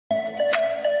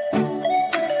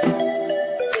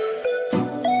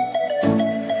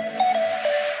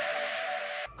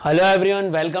Hello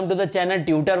everyone, welcome to the channel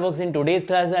Tutor Books. In today's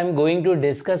class, I am going to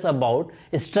discuss about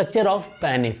structure of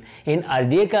penis. In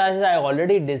earlier classes, I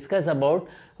already discussed about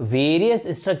various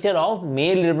structure of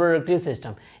male reproductive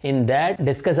system. In that,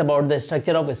 discuss about the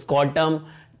structure of scrotum,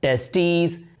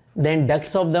 testes, then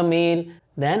ducts of the male,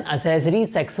 then accessory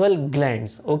sexual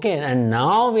glands. Okay, and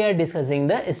now we are discussing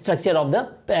the structure of the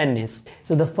penis.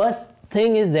 So the first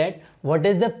thing is that what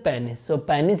is the penis? So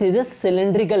penis is a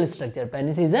cylindrical structure.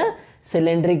 Penis is a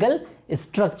cylindrical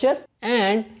structure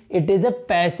and it is a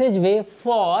passageway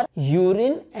for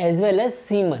urine as well as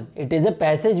semen. It is a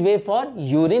passageway for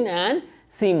urine and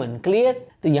semen. Clear?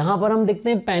 तो यहाँ पर हम देखते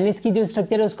हैं penis की जो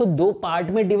structure है उसको दो पार्ट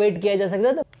में डिवाइड किया जा सकता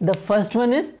है. The first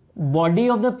one is body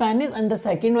of the penis and the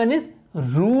second one is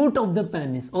root of the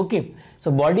penis. Okay,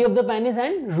 so body of the penis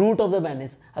and root of the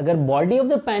penis. अगर body of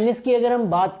the penis की अगर हम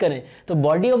बात करें तो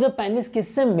body of the penis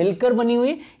किससे मिलकर बनी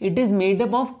हुई? It is made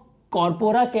up of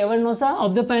Carpora Cavernosa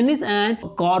of the penis and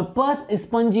Corpus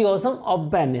Spongiosum of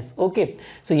penis. Okay,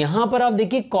 so यहाँ पर आप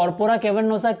देखिए Carpora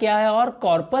Cavernosa क्या है और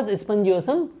Corpus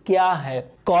Spongiosum क्या है.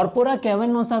 Carpora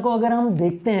Cavernosa को अगर हम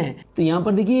देखते हैं तो यहाँ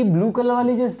पर देखिए ब्लू कलर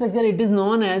वाली जो structure it is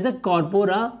known as a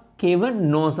Carpora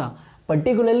Cavernosa.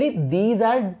 Particularly these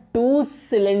are two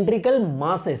cylindrical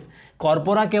masses.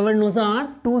 Carpora Cavernosa are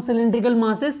two cylindrical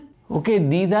masses. Okay,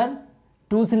 these are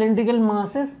two cylindrical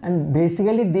masses and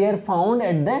basically they are found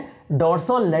at the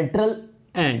dorsolateral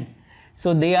end.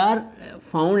 So they are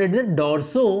found at the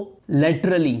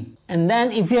dorsolaterally. And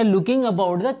then if you are looking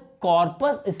about the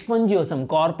corpus spongiosum,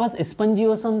 corpus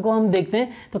spongiosum को हम देखते हैं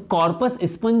तो corpus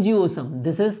spongiosum,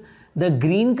 this is the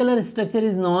green color structure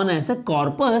is known as a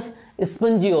corpus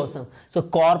spongiosum. So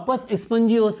corpus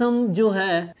spongiosum जो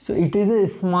है, so it is a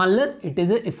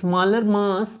smaller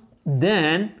mass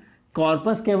than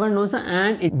Corpus cavernosa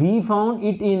and we found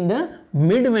it in the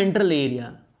mid-ventral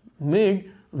area.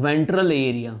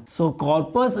 So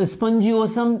corpus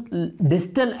spongiosum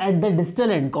distal at the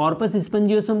distal end. Corpus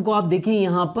spongiosum को आप देखिए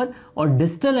यहाँ पर और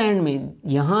distal end में,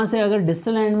 यहाँ से अगर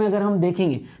distal end में अगर हम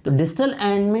देखेंगे तो distal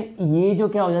end में ये जो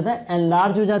क्या हो जाता है,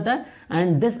 enlarge हो जाता है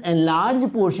and this enlarged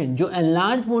portion, जो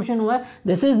enlarged portion हुआ है,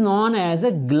 this is known as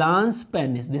a glans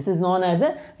penis. This is known as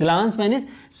a glans penis.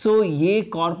 So ये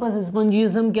corpus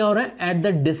spongiosum क्या हो रहा है at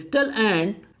the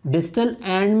distal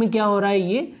end में क्या हो रहा है,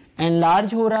 ये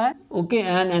एनलार्ज हो रहा है. ओके,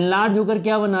 एंड एनलार्ज होकर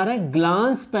क्या बना रहा है,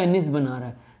 ग्लांस पेनिस बना रहा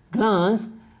है, ग्लांस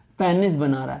पेनिस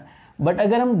बना रहा है. बट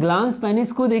अगर हम ग्लांस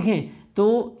पेनिस को देखें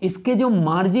तो इसके जो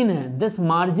मार्जिन है, this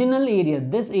marginal area,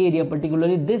 this area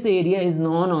particularly this area is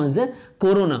known as a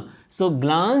corona. So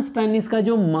glans penis का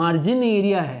जो मार्जिन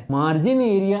एरिया है, margin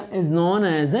area is known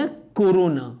as a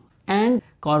corona. And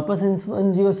corpus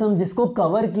spongiosum जिसको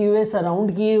कवर किए हुए,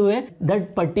 सराउंड किए हुए,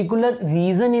 that particular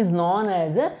reason is known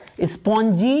as a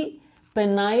spongy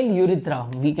penile urethra.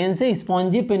 We can say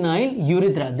spongy penile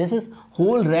urethra. This is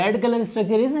whole red colour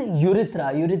structure is urethra.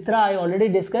 Urethra I already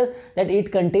discuss that it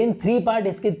contain 3 part.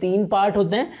 इसके 3 part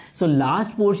होते हैं. So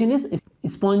last portion is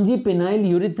spongy penile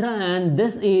urethra and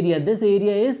this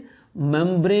area is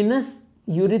membranes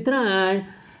urethra and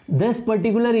this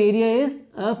particular area is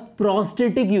a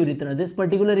prostatic urethra. This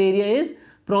particular area is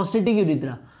prostatic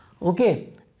urethra. Okay,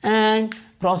 and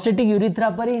prostatic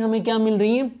urethra पर ही हमें क्या मिल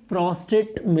रही है,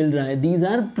 prostate मिल रहा है. These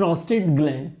are prostate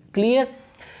gland. Clear?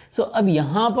 So अब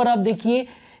यहाँ पर आप देखिए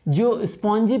जो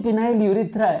स्पॉन्जी पिनाइल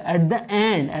यूरिथ्रा है एट द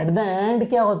एंड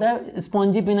क्या होता है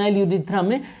स्पॉन्जी पिनाइल यूरिथ्रा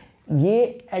में, ये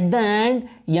एट द एंड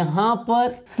यहाँ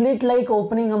पर स्लिट लाइक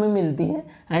ओपनिंग हमें मिलती है.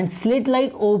 And slit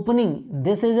like opening,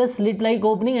 this is a slit like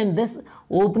opening and this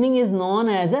opening is known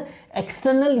as a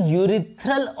external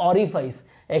urethral orifice.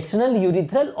 External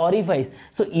urethral orifice.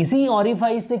 सो इसी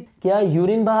orifice से क्या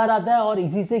यूरिन बाहर आता है और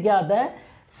इसी से क्या आता है,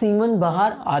 सीमन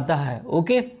बाहर आता है.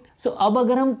 ओके, सो अब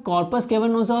अगर हम कॉर्पस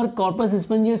कैवर्नोसा और कॉर्पस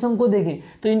स्पॉन्जियोसम को देखें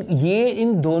तो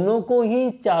इन दोनों को ही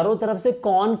चारों तरफ से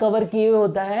कौन कवर किए हुए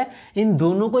होता है, इन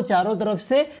दोनों को चारों तरफ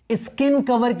से स्किन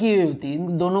कवर की हुई होती है.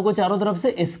 इन दोनों को चारों तरफ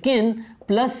से skin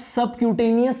plus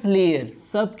subcutaneous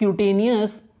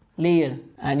layer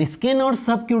and skin और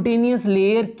सबक्यूटेनियस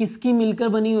लेयर किसकी मिलकर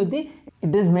बनी होती है,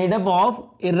 it is made up of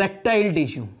erectile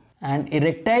tissue. And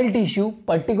erectile tissue,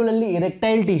 particularly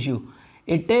erectile tissue,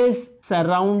 it is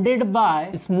surrounded by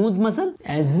smooth muscle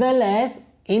as well as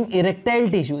in erectile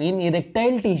tissue. In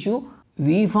erectile tissue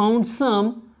we found some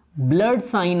blood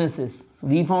sinuses.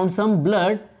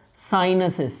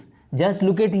 Just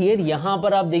look at here. यहाँ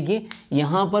पर आप देखिए,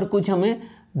 यहाँ पर कुछ हमें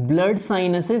blood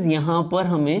sinuses यहाँ पर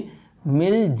हमें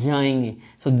मिल जाएंगे.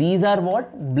 So these are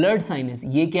what? Blood sinus.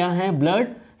 ये क्या है? Blood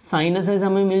साइनसेस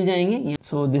हमें मिल जाएंगे।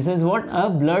 So this is what a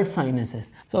blood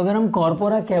sinuses. सो अगर हम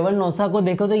कॉर्पोरा कैवर्नोसा को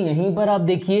देखो तो यहीं पर आप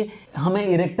देखिए हमें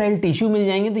इरेक्टाइल टिश्यू मिल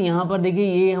जाएंगे। तो यहाँ पर देखिए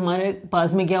ये हमारे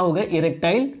पास में क्या होगा,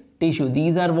 erectile tissue.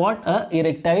 These are what a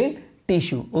erectile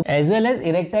tissue as well as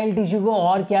erectile tissue को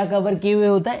और क्या कवर किए हुए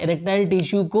होता है, इरेक्टाइल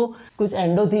टिश्यू को कुछ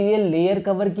एंडोथेलियल लेयर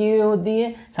कवर किए हुए होती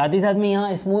है, साथ ही साथ में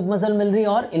यहाँ स्मूथ मसल मिल रही है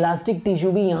और इलास्टिक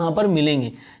टिश्यू भी यहाँ पर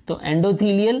मिलेंगे। तो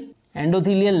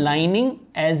endothelial lining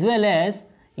as well as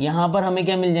यहाँ पर हमें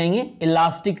क्या मिल जाएंगे,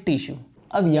 इलास्टिक टिश्यू।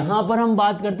 अब यहाँ पर हम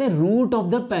बात करते हैं रूट ऑफ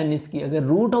द पेनिस की। अगर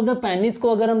रूट ऑफ द पेनिस को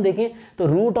अगर हम देखें तो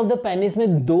रूट ऑफ द पेनिस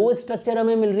में दो स्ट्रक्चर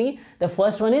हमें मिल रही है। The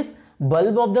first one is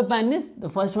bulb of the penis, the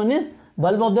first one is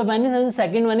bulb of the penis and the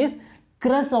second one is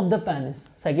crus of the penis,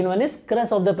 second one is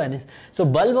crus of the penis. So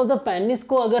bulb of the penis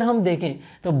को अगर हम देखें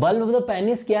तो bulb of the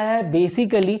penis क्या है,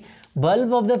 basically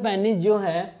bulb of the penis जो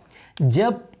है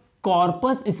जब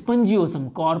corpus spongiosum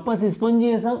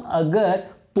अगर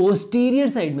पोस्टीरियर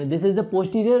साइड में, this is the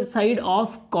posterior side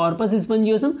of corpus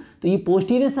spongiosum, तो ये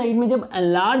पोस्टीरियर साइड में जब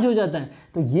एनलार्ज हो जाता है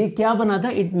तो ये क्या बनाता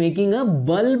है, it making a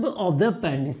bulb of the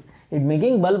penis, it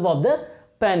making bulb of the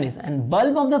penis. And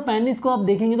bulb of the penis को आप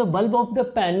देखेंगे तो बल्ब ऑफ द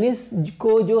पेनिस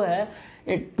को जो है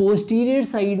इट पोस्टीरियर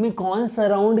साइड में कौन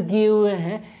सराउंड किए हुए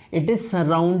हैं, it is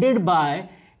surrounded by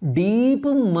deep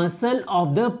muscle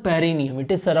of the perineum,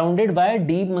 it is surrounded by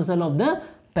deep muscle of the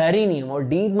perineum. और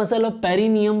डीप मसल ऑफ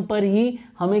पेरिनियम पर ही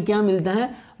हमें क्या मिलता है,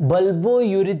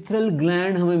 बल्बोयूरिथ्रल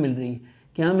ग्लैंड हमें मिल रही है।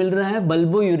 क्या मिल रहा है,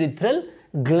 बल्बोयूरिथ्रल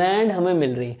ग्लैंड हमें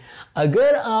मिल रही है।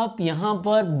 अगर आप यहाँ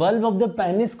पर बल्ब ऑफ द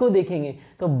पेनिस को देखेंगे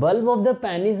तो बल्ब ऑफ द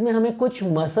पेनिस में हमें कुछ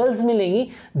मसल्स मिलेंगी।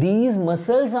 These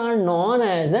muscles are known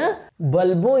as a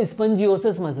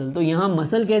बल्बोस्पंजियोसिस muscle. तो यहाँ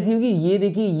मसल कैसी होगी, ये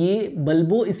देखिए ये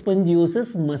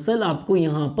बल्बोस्पंजियोसिस मसल आपको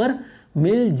यहाँ पर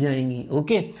मिल जाएंगी।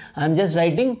 Okay, I am just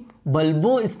writing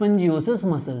बल्बोस्पंजियोसिस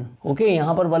muscle. Okay,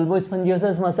 यहाँ पर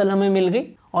बल्बोस्पंजियोसिस मसल हमें मिल गई।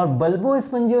 और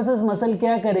बल्बोस्पंजियोसिस मसल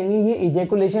क्या करेंगे, ये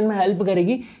इजैकुलेशन में हेल्प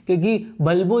करेगी, क्योंकि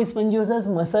बल्बोस्पंजियोसिस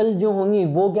मसल जो होंगी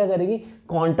वो क्या करेगी,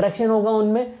 कॉन्ट्रैक्शन होगा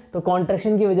उनमें, तो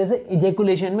कॉन्ट्रैक्शन की वजह से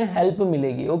इजैकुलेशन में हेल्प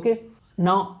मिलेगी। ओके,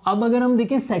 नाउ अब अगर हम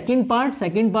देखें सेकंड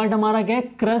पार्ट हमारा क्या है,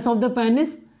 cross of the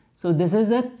penis. So this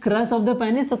is the cross of the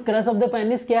penis. तो क्रस ऑफ द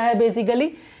पेनिस क्या है,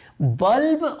 basically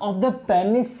bulb of the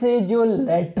penis से जो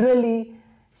लेटरली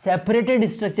सेपरेटेड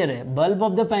स्ट्रक्चर है, बल्ब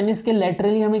ऑफ द पेनिस के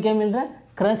लेटरली हमें क्या मिल रहा है,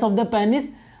 क्रस ऑफ द पेनिस।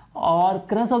 और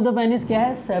क्रस ऑफ द पेनिस क्या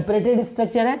है, सेपरेटेड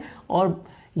स्ट्रक्चर है। और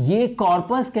ये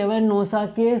कॉर्पस कैवर्नोसा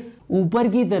के ऊपर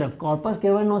की तरफ, कॉर्पस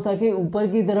कैवर्नोसा के ऊपर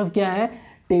की तरफ क्या है,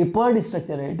 टेपर्ड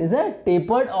स्ट्रक्चर है। इट इज अ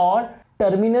टेपर्ड और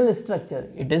terminal structure,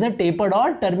 it is a tapered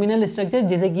और टर्मिनल स्ट्रक्चर,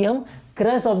 जिसे कि हम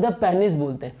क्रस ऑफ द पेनिस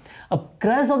बोलते हैं। अब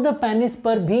क्रस ऑफ द पेनिस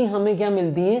पर भी हमें क्या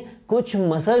मिलती है, कुछ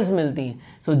मसल्स मिलती हैं।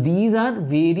 So these are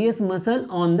various muscle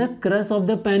on the cross of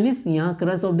the penis. यहाँ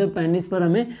क्रस ऑफ द पेनिस पर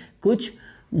हमें कुछ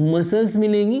मसल्स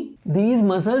मिलेंगी। These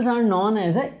muscles are known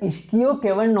as a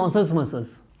इश्कियोकेवर्नोसस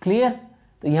muscles. Clear,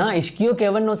 तो यहाँ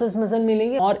इश्कियोकेवर्नोसस मसल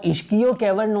मिलेंगे और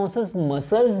इश्कियोकेवर्नोसस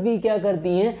मसल्स भी क्या करती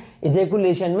हैं,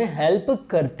 इजैकुलेशन में हेल्प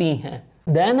करती हैं।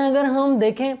 देन अगर हम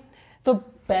देखें तो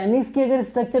पेनिस के अगर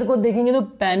स्ट्रक्चर को देखेंगे तो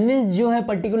पेनिस जो है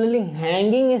पर्टिकुलरली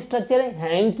हैंगिंग स्ट्रक्चर है,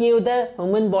 हैंग किए होता है,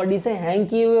 ह्यूमन बॉडी से हैंग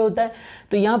किए हुए होता है।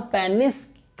 तो यहाँ पेनिस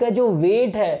का जो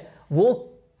वेट है वो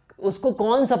उसको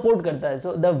कौन सपोर्ट करता है,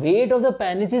 so the weight of the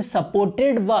penis is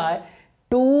supported by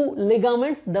two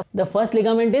ligaments. The first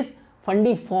ligament is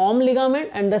फंडिफॉर्म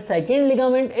ligament and the second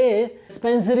ligament is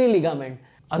suspensory ligament.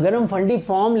 अगर हम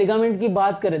फंडिफॉर्म लिगामेंट की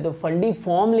बात करें तो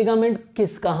फंडिफॉर्म लिगामेंट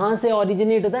कहाँ से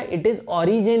ओरिजिनेट होता है, it is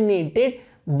originated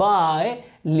bye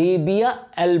लेबिया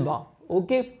Elba.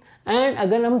 Okay, and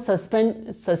अगर हम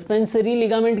सस्पेंसरी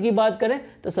लिगामेंट की बात करें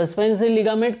तो सस्पेंसरी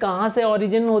लिगामेंट कहाँ से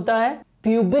ओरिजिन होता है,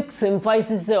 प्यूबिक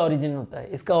सिम्फाइसिस से ओरिजिन होता है।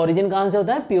 इसका ओरिजिन कहाँ से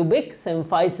होता है, प्यूबिक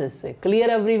सिम्फाइसिस से। Clear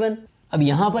everyone. अब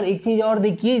यहाँ पर एक चीज और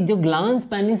देखिए, जो ग्लांस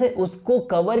पेनिस है उसको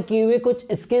कवर किए हुए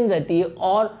कुछ स्किन रहती है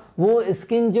और वो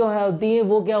स्किन जो है होती है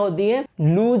वो क्या होती है,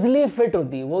 लूजली फिट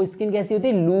होती है। वो स्किन कैसी होती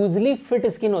है, लूजली फिट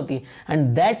स्किन होती है and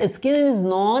that skin is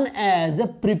known as a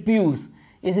prepuce.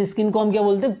 इस स्किन को हम क्या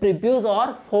बोलते हैं, प्रिप्यूस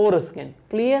और फोर स्किन।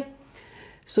 क्लियर।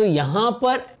 सो यहाँ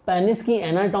पर पेनिस की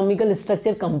एनाटॉमिकल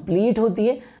स्ट्रक्चर कंप्लीट होती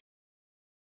है।